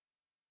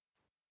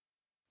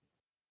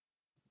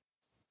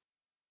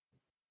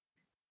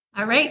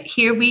All right,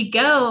 here we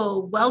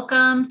go.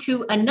 Welcome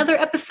to another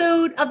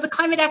episode of the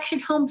Climate Action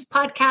Homes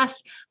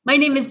podcast. My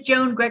name is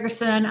Joan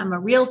Gregerson. I'm a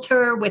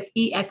realtor with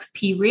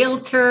EXP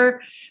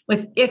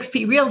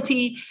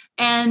Realty,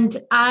 and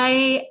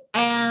I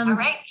am. All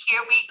right,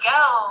 here we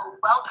go.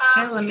 Welcome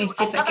Okay, let me to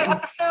see if I another can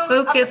episode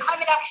focus. of the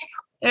Climate Action.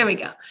 There we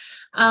go.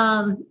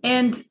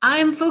 And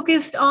I'm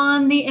focused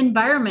on the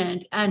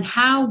environment and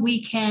how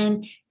we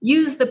can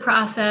use the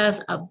process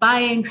of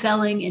buying,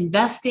 selling,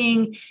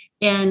 investing,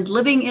 and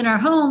living in our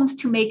homes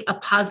to make a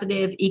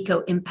positive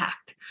eco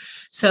impact.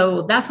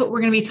 So that's what we're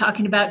going to be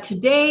talking about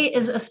today,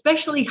 is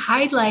especially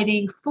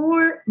highlighting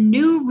 4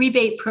 new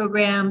rebate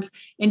programs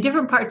in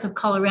different parts of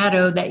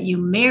Colorado that you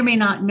may or may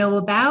not know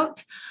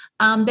about,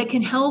 that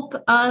can help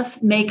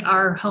us make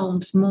our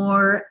homes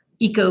more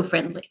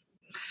eco-friendly.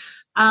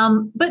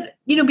 But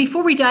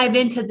before we dive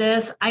into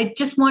this, I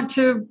just want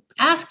to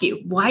ask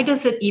you, why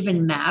does it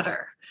even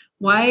matter?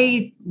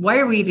 Why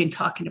are we even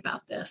talking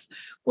about this?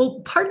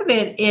 Well, part of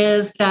it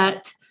is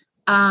that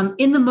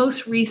in the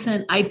most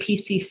recent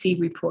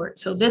IPCC report,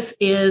 so this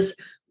is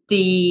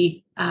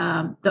the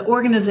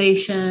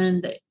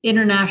organization, the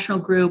international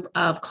group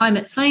of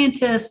climate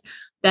scientists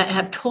that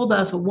have told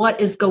us what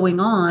is going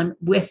on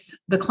with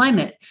the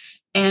climate.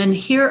 And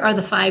here are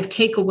the 5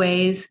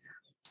 takeaways.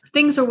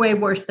 Things are way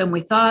worse than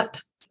we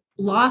thought.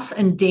 Loss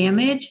and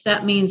damage,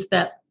 that means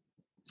that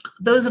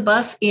those of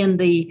us in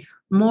the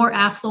more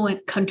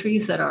affluent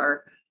countries that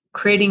are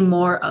creating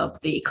more of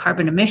the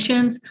carbon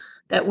emissions,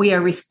 that we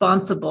are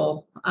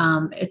responsible.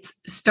 It's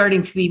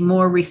starting to be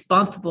more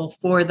responsible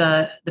for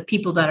the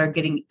people that are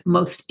getting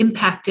most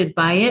impacted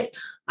by it,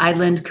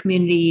 island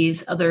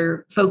communities,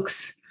 other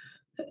folks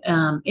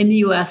in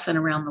the US and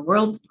around the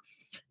world.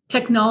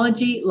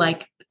 Technology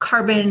like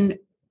carbon,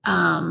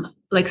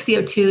 like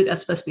CO2, that's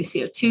supposed to be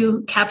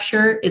CO2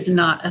 capture, is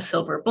not a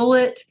silver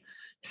bullet.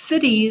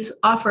 Cities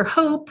offer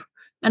hope,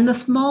 and the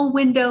small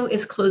window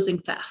is closing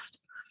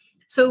fast.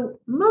 So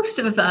most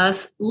of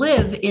us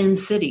live in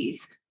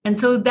cities. And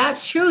so that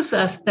shows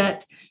us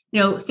that,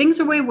 things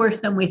are way worse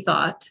than we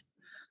thought.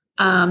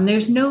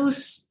 There's no,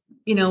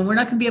 we're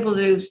not going to be able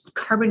to use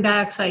carbon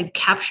dioxide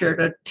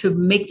capture to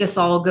make this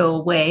all go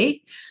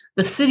away.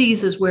 The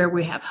cities is where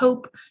we have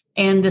hope,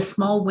 and the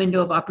small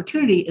window of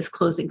opportunity is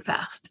closing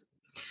fast.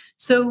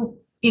 So,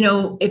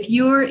 if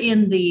you're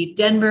in the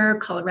Denver,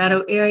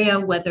 Colorado area,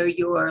 whether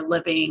you're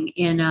living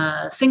in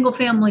a single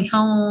family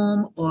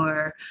home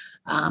or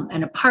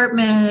an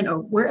apartment or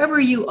wherever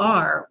you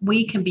are,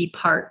 we can be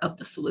part of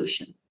the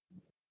solution.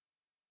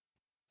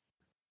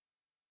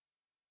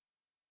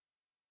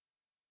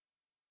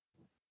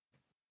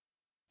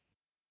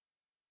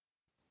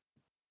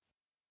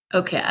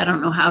 Okay, I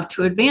don't know how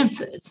to advance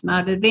it. It's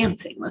not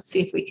advancing. Let's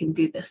see if we can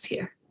do this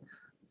here.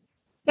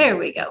 There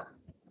we go.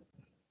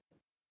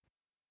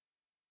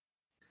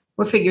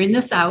 We're figuring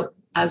this out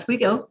as we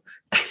go.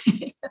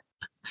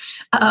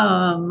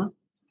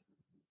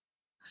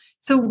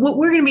 So what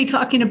we're going to be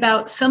talking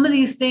about, some of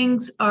these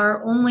things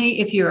are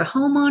only if you're a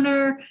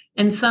homeowner,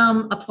 and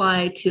some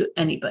apply to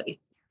anybody.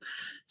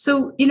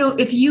 So,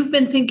 if you've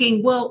been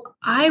thinking, well,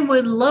 I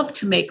would love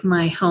to make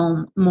my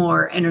home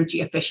more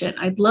energy efficient.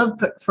 I'd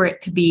love for it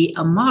to be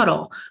a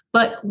model,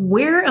 but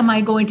where am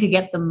I going to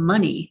get the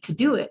money to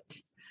do it?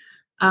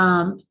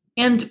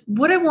 And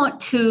what I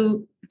want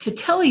to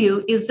tell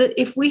you is that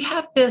if we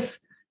have this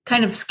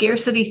kind of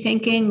scarcity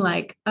thinking,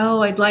 like,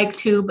 oh, I'd like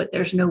to, but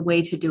there's no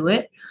way to do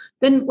it,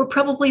 then we're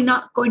probably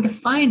not going to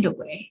find a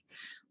way.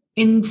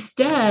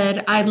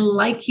 Instead, I'd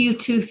like you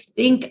to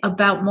think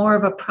about more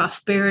of a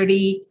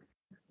prosperity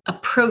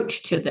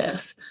approach to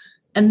this.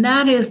 And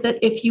that is that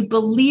if you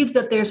believe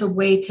that there's a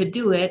way to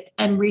do it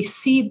and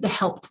receive the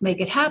help to make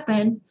it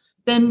happen,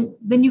 then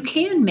you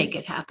can make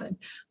it happen.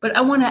 But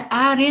I want to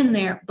add in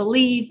there,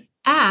 believe,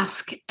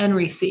 ask, and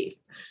receive.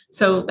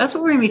 So that's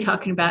what we're going to be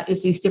talking about,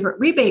 is these different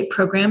rebate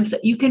programs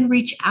that you can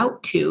reach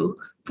out to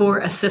for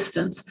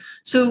assistance.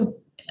 So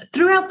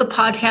throughout the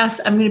podcast,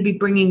 I'm going to be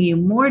bringing you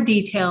more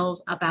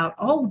details about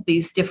all of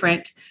these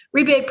different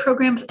rebate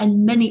programs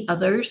and many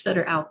others that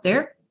are out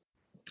there.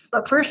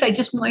 But first, I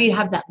just want you to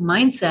have that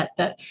mindset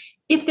that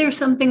if there's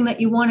something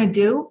that you want to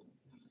do,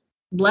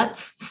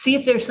 let's see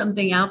if there's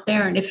something out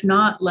there. And if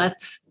not,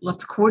 let's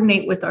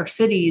coordinate with our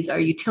cities, our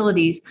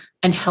utilities,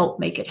 and help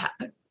make it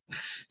happen.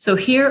 So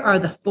here are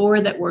the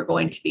 4 that we're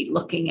going to be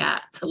looking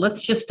at. So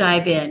let's just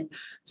dive in.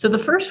 So the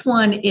first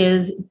one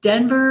is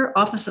Denver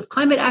Office of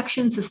Climate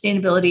Action,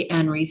 Sustainability,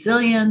 and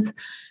Resilience.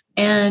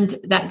 And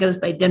that goes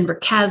by Denver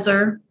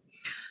Kaiser.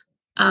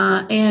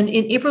 And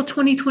in April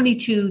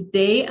 2022,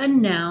 they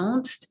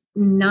announced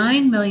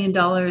 $9 million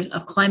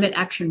of climate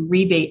action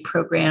rebate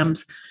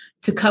programs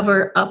to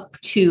cover up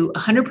to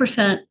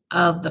 100%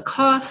 of the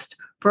cost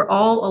for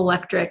all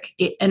electric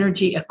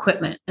energy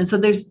equipment. And so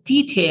there's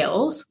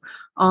details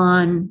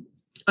on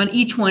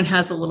each one,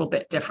 has a little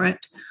bit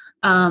different.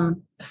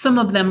 Some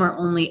of them are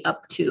only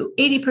up to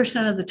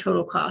 80% of the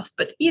total cost,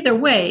 but either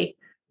way,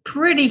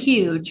 pretty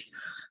huge.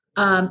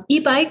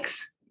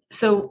 E-bikes,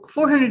 so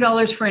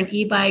 $400 for an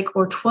e-bike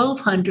or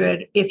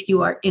 $1,200 if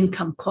you are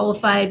income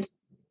qualified.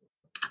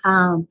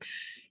 Um,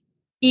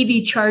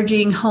 EV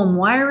charging, home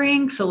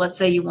wiring. So let's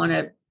say you want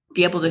to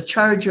be able to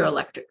charge your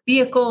electric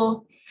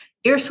vehicle.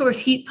 Air source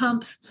heat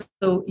pumps.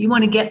 So you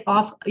want to get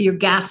off your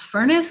gas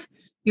furnace.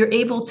 You're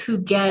able to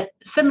get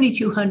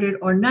 $7,200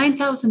 or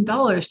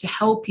 $9,000 to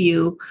help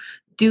you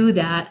do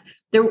that.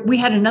 We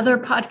had another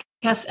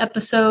podcast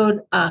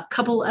episode a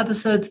couple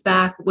episodes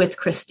back with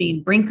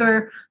Christine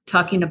Brinker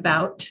talking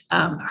about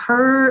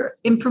her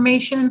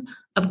information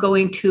of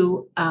going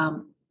to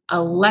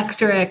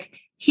electric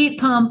heat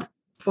pump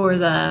for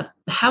the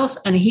house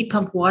and a heat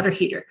pump water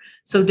heater.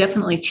 So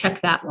definitely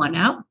check that one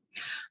out.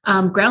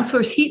 Ground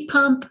source heat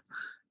pump,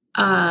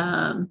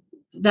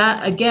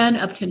 that again,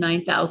 up to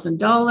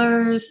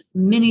 $9,000.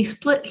 Mini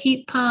split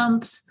heat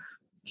pumps,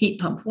 heat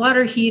pump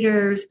water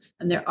heaters,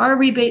 and there are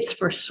rebates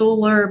for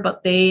solar,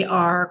 but they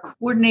are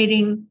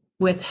coordinating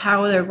with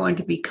how they're going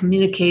to be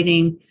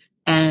communicating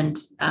and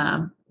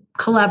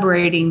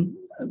collaborating,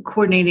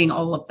 coordinating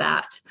all of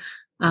that.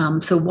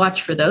 So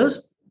watch for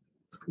those.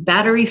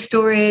 Battery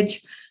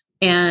storage,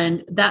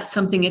 and that's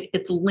something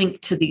it's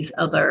linked to these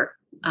other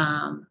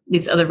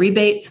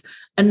rebates.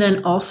 And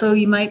then also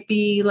you might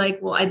be like,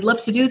 well, I'd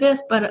love to do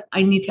this, but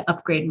I need to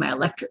upgrade my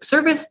electric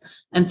service.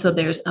 And so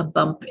there's a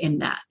bump in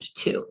that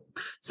too.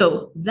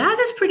 So that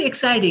is pretty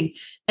exciting.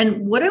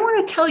 And what I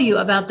want to tell you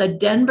about the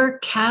Denver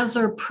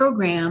CASR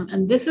program,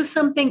 and this is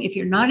something, if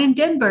you're not in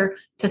Denver,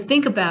 to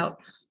think about,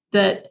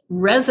 that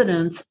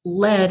residents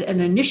led an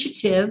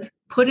initiative,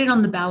 put it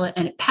on the ballot,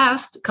 and it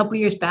passed a couple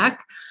years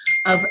back,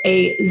 of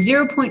a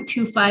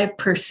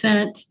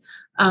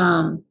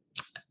 0.25%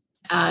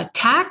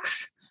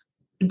 tax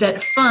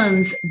that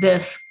funds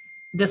this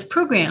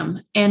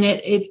program, and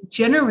it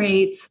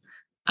generates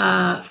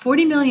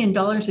 $40 million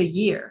a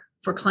year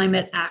for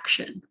climate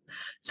action.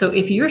 So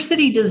if your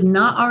city does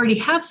not already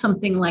have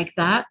something like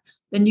that,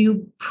 then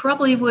you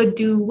probably would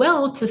do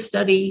well to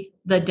study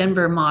the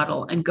Denver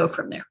model and go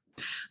from there.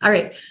 All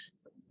right.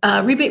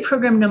 Rebate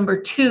program number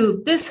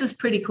 2, this is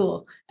pretty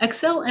cool.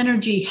 Xcel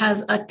Energy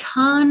has a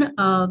ton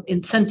of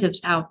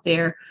incentives out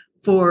there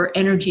for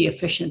energy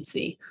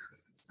efficiency.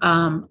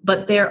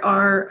 But there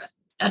are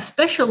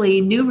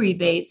especially new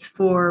rebates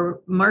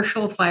for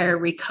Marshall Fire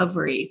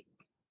recovery.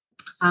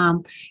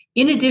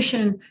 In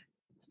addition,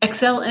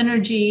 Xcel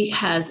Energy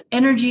has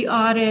energy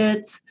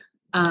audits,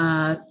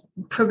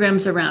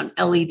 programs around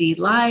LED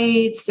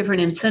lights,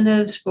 different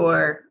incentives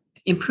for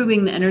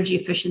improving the energy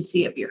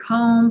efficiency of your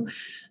home.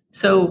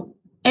 So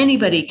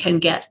anybody can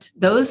get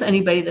those,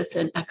 anybody that's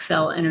in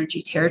Xcel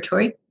Energy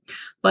territory.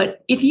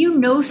 But if you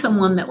know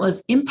someone that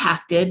was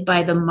impacted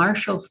by the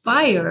Marshall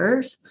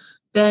fires,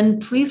 then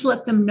please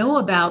let them know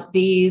about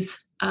these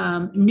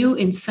new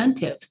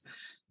incentives.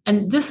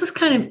 And this is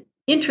kind of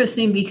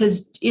interesting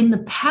because in the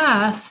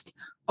past,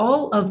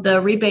 all of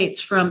the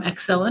rebates from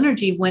Xcel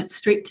Energy went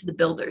straight to the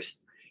builders.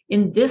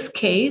 In this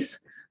case,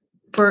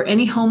 for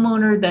any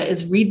homeowner that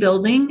is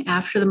rebuilding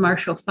after the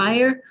Marshall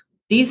fire,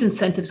 these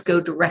incentives go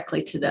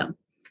directly to them.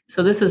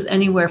 So this is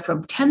anywhere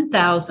from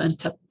 $10,000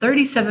 to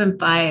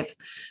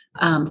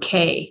 $37.5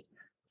 K,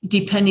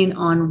 depending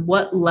on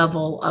what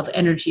level of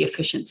energy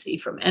efficiency,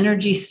 from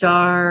Energy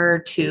Star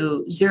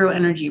to Zero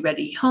Energy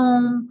Ready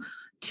Home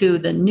to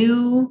the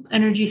new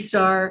Energy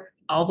Star,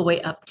 all the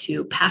way up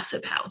to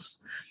Passive House.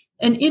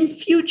 And in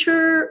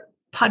future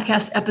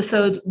podcast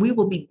episodes, we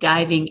will be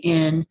diving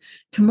in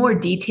to more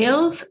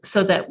details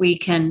so that you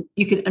can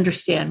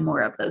understand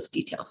more of those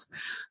details.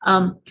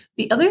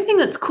 The other thing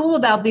that's cool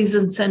about these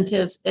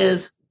incentives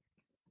is,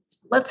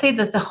 let's say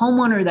that the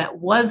homeowner that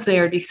was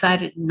there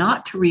decided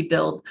not to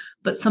rebuild,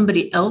 but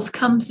somebody else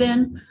comes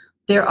in.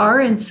 There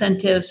are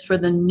incentives for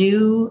the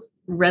new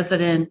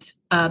resident,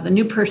 the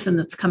new person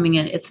that's coming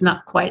in. It's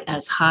not quite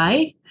as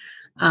high.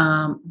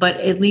 But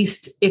at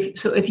least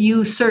if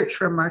you search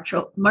for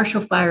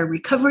Marshall Fire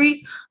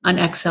Recovery on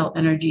Xcel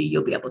Energy,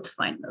 you'll be able to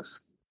find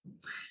those.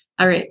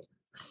 All right.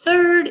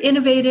 Third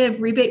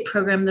innovative rebate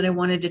program that I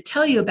wanted to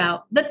tell you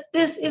about, that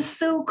this is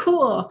so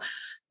cool.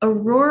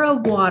 Aurora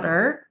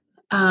Water.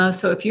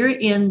 So if you're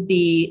in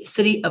the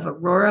city of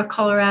Aurora,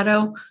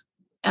 Colorado,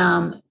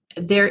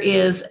 there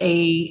is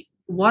a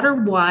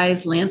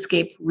WaterWise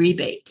landscape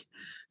rebate.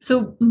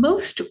 So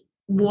most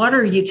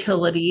water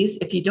utilities,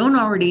 if you don't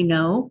already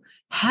know,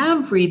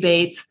 have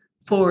rebates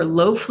for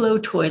low flow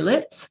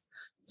toilets,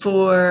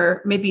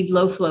 for maybe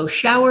low flow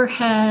shower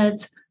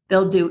heads.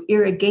 They'll do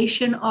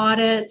irrigation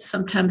audits.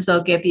 Sometimes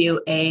they'll give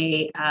you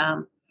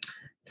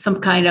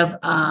some kind of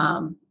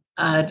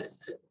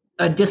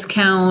a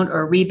discount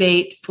or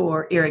rebate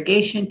for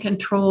irrigation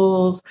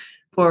controls,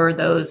 for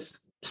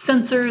those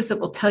sensors that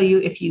will tell you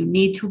if you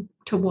need to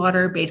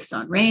water based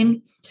on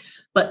rain.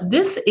 But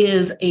this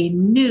is a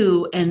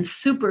new and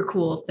super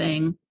cool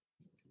thing.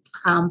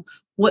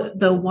 What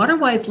the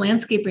WaterWise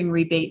landscaping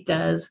rebate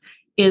does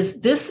is,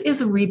 this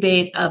is a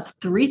rebate of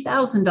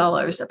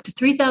 $3,000, up to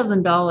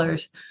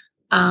 $3,000,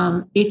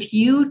 if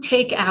you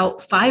take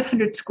out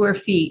 500 square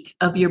feet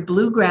of your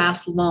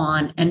bluegrass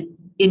lawn and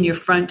in your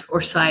front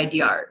or side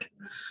yard.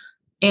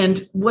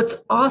 And what's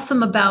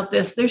awesome about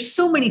this, there's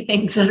so many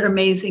things that are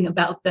amazing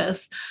about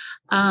this.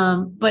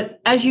 But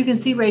as you can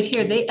see right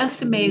here, they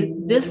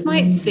estimate this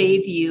might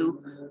save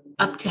you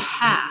up to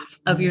half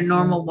of your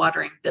normal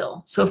watering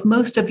bill. So if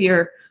most of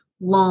your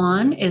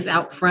lawn is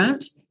out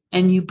front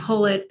and you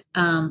pull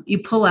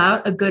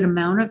out a good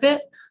amount of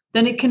it,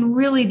 then it can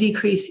really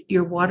decrease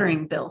your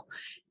watering bill.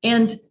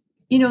 And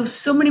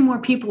so many more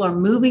people are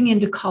moving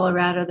into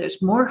Colorado.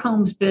 There's more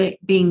homes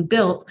being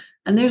built,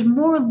 and there's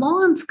more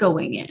lawns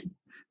going in.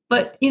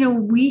 But,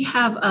 we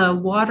have a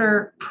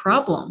water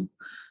problem.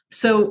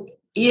 So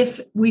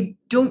if we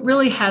don't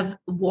really have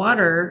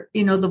water,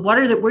 the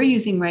water that we're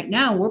using right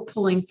now, we're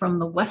pulling from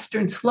the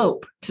western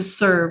slope to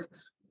serve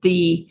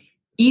the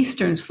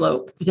eastern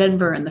slope,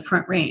 Denver and the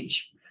Front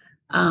Range,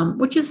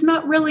 which is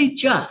not really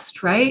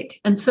just, right?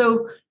 And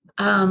so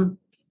I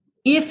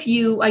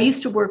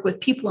used to work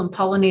with People and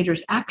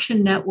Pollinators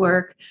Action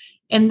Network,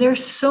 and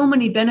there's so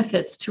many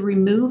benefits to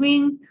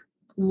removing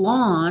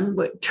lawn,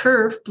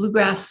 turf,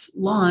 bluegrass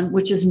lawn,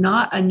 which is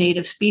not a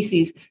native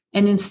species,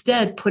 and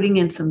instead putting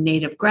in some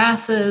native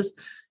grasses,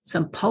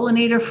 some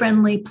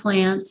pollinator-friendly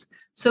plants.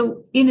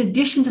 So in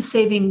addition to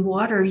saving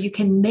water, you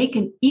can make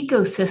an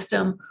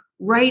ecosystem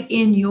right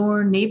in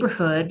your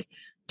neighborhood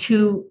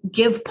to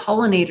give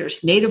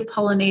pollinators, native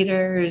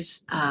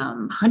pollinators,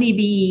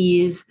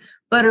 honeybees,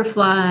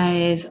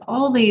 butterflies,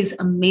 all these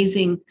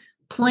amazing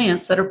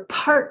plants that are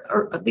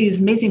these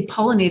amazing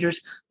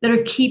pollinators that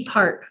are a key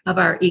part of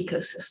our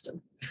ecosystem.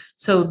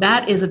 So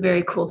that is a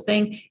very cool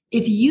thing.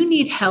 If you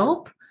need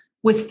help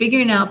with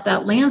figuring out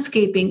that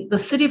landscaping, the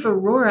city of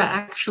Aurora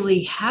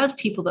actually has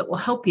people that will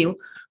help you,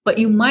 but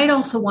you might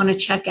also want to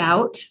check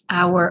out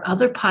our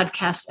other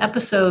podcast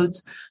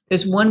episodes.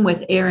 There's one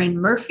with Erin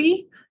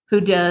Murphy,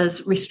 who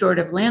does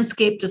restorative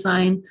landscape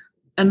design,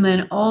 and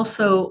then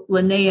also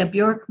Linnea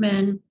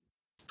Bjorkman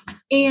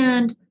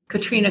and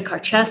Katrina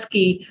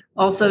Karcheski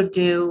also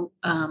do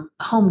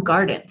home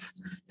gardens.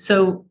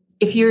 So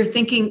if you're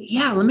thinking,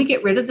 let me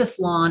get rid of this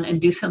lawn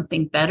and do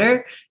something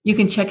better, you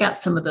can check out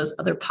some of those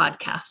other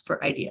podcasts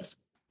for ideas.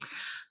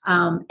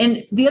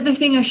 And the other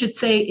thing I should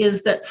say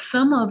is that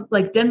some of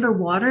Denver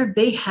Water,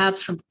 they have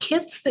some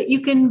kits that you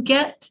can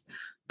get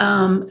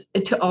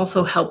to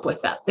also help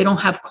with that. They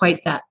don't have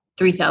quite that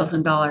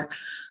 $3,000.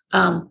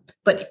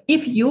 But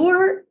if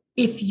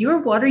your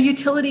water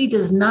utility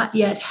does not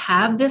yet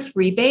have this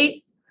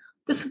rebate,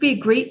 this would be a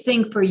great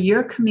thing for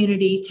your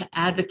community to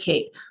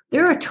advocate.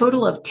 There are a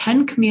total of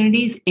 10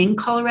 communities in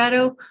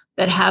Colorado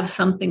that have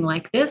something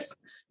like this.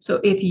 So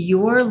if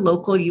your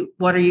local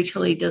water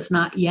utility does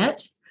not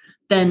yet,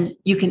 then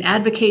you can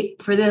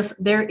advocate for this.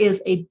 There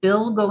is a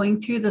bill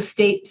going through the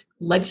state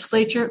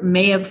legislature.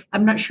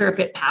 I'm not sure if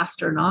it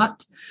passed or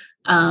not.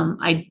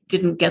 I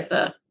didn't get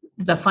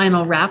the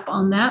final wrap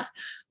on that,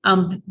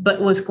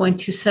 but was going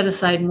to set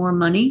aside more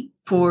money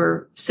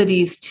for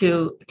cities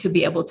to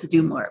be able to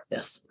do more of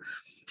this.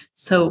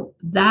 So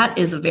that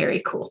is a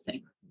very cool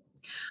thing.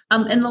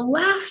 And the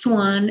last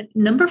one,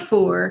 number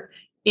 4,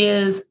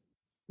 is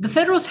the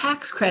federal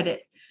tax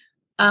credit.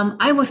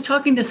 I was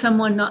talking to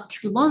someone not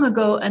too long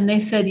ago, and they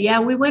said,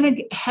 we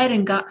went ahead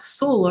and got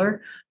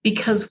solar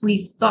because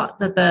we thought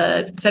that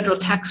the federal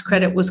tax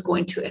credit was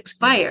going to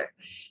expire.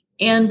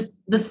 And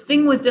the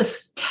thing with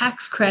this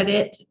tax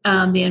credit,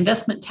 the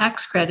investment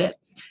tax credit,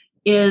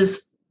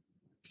 is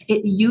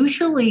it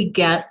usually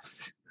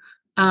gets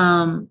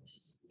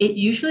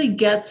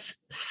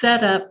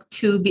set up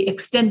to be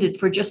extended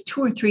for just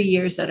 2 or 3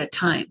 years at a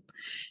time.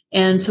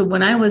 And so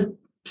when I was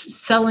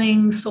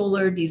selling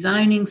solar,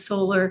 designing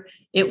solar,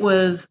 it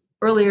was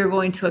earlier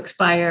going to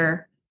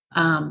expire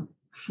a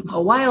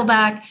while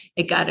back.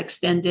 It got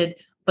extended.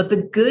 But the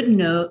good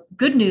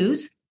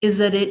news is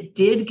that it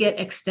did get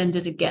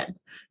extended again.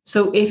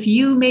 So if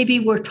you maybe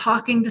were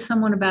talking to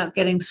someone about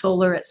getting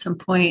solar at some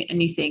point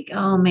and you think,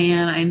 oh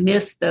man, I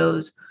missed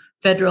those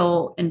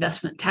federal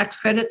investment tax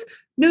credits.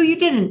 No, you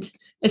didn't.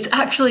 It's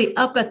actually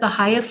up at the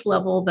highest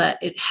level that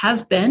it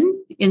has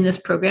been in this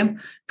program,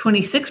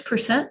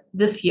 26%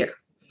 this year.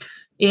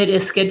 It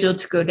is scheduled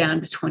to go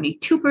down to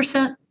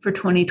 22% for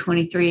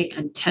 2023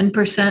 and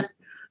 10%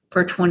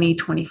 for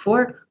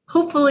 2024.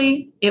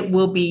 Hopefully, it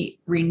will be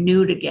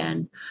renewed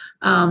again.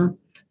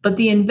 But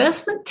the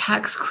investment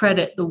tax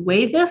credit, the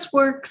way this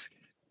works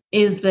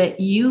is that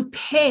you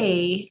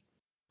pay,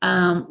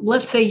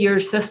 let's say your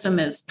system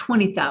is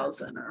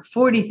 20,000 or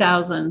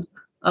 40,000.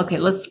 Okay,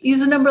 let's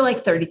use a number like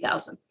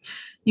 30,000.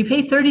 You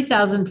pay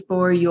 30,000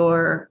 for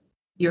your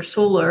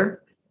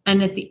solar,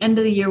 and at the end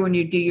of the year when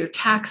you do your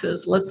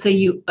taxes, let's say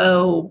you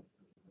owe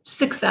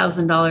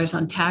 $6,000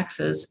 on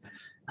taxes.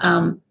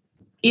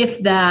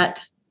 If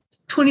that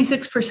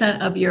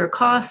 26% of your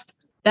cost,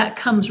 that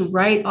comes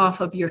right off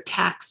of your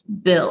tax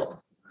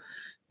bill.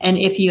 And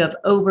if you have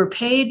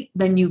overpaid,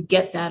 then you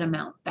get that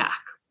amount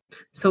back.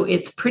 So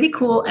it's pretty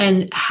cool.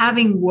 And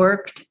having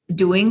worked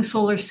doing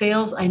solar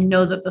sales, I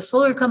know that the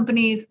solar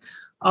companies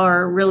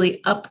are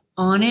really up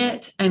on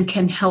it and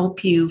can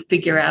help you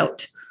figure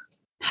out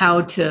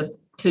how to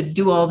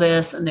do all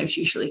this. And there's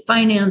usually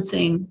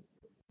financing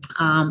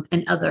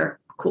and other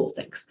cool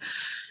things.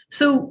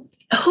 So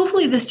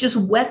hopefully this just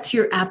whets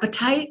your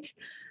appetite,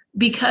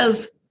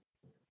 because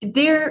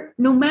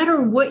no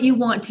matter what you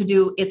want to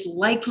do, it's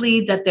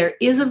likely that there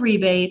is a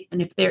rebate.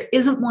 And if there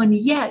isn't one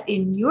yet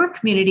in your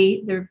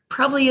community, there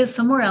probably is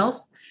somewhere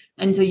else.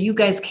 And so you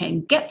guys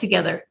can get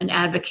together and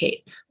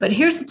advocate. But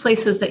here's the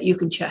places that you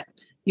can check: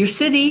 your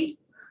city,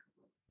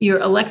 your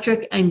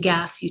electric and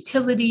gas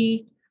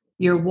utility,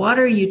 your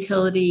water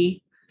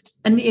utility,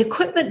 and the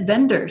equipment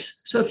vendors.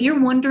 So if you're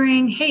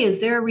wondering, hey,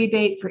 is there a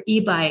rebate for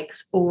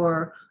e-bikes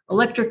or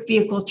electric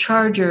vehicle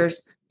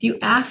chargers? If you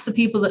ask the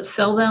people that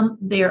sell them,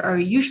 there are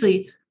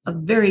usually a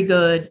very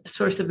good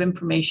source of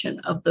information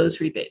of those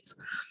rebates.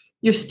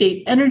 Your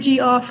state energy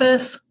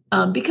office,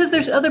 because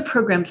there's other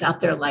programs out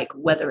there like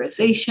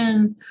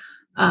weatherization,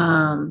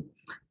 and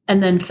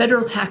then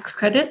federal tax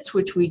credits,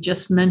 which we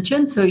just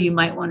mentioned. So you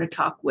might want to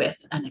talk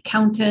with an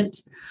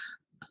accountant.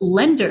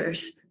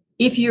 Lenders,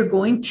 if you're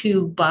going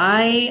to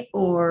buy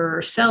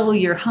or sell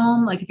your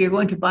home, like if you're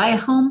going to buy a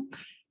home,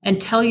 and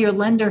tell your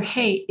lender,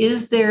 hey,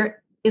 is there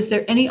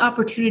any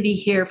opportunity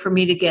here for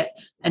me to get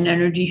an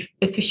energy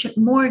efficient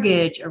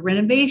mortgage, a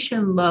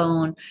renovation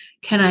loan?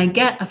 Can I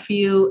get a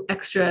few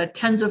extra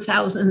tens of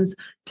thousands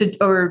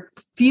or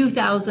few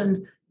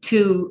thousand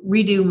to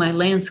redo my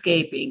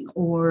landscaping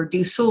or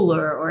do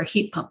solar or a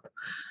heat pump?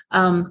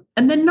 And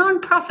then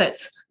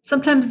nonprofits.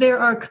 Sometimes there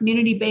are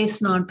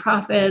community-based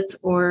nonprofits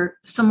or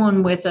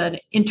someone with an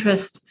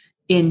interest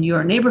in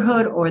your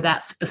neighborhood or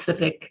that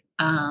specific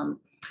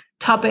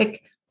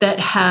topic that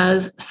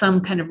has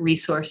some kind of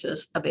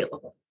resources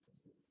available.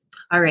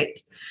 All right.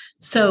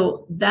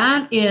 So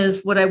that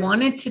is what I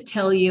wanted to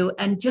tell you.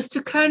 And just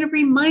to kind of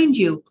remind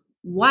you,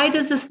 why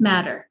does this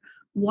matter?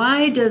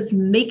 Why does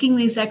making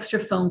these extra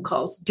phone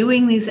calls,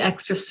 doing these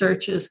extra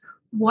searches,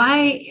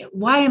 why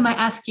am I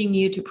asking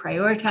you to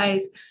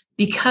prioritize?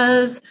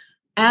 Because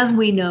as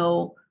we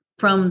know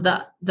from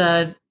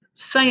the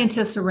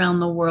scientists around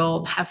the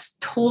world have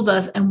told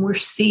us, and we're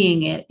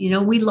seeing it,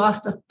 we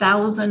lost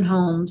 1,000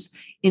 homes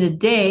in a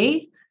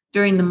day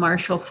during the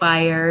Marshall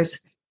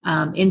fires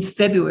in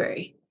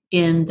February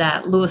in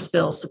that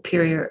Louisville,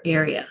 Superior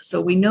area. So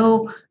we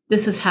know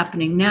this is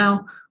happening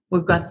now.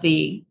 We've got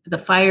the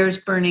fires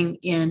burning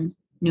in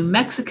New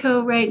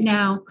Mexico right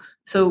now.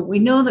 So we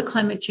know that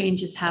climate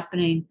change is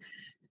happening.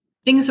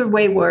 Things are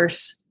way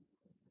worse.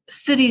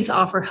 Cities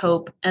offer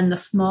hope, and the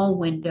small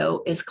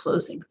window is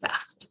closing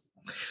fast.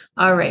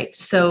 All right,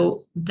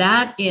 so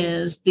that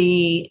is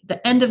the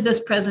end of this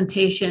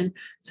presentation.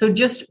 So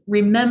just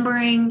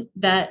remembering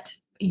that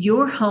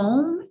your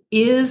home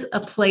is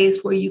a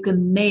place where you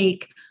can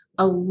make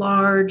a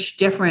large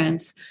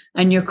difference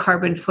in your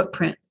carbon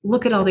footprint.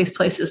 Look at all these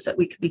places that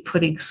we could be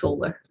putting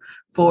solar,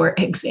 for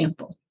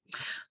example.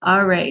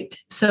 All right,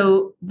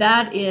 so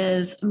that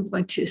is, I'm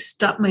going to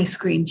stop my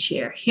screen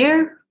share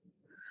here.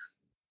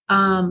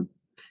 And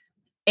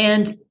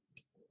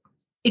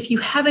if you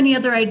have any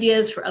other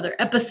ideas for other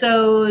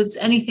episodes,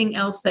 anything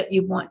else that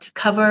you want to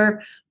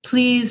cover,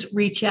 please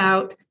reach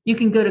out. You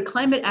can go to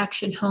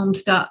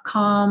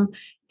climateactionhomes.com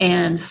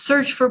and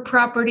search for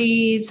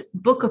properties,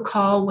 book a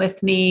call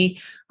with me.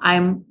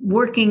 I'm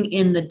working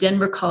in the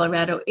Denver,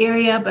 Colorado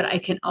area, but I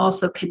can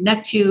also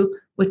connect you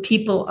with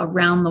people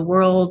around the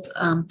world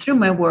through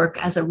my work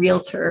as a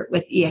realtor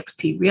with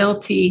eXp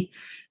Realty.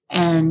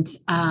 And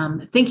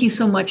thank you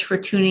so much for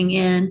tuning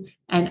in.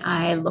 And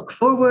I look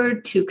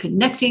forward to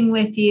connecting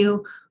with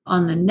you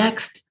on the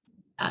next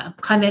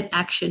Climate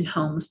Action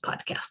Homes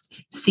podcast.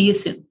 See you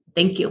soon.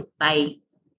 Thank you. Bye.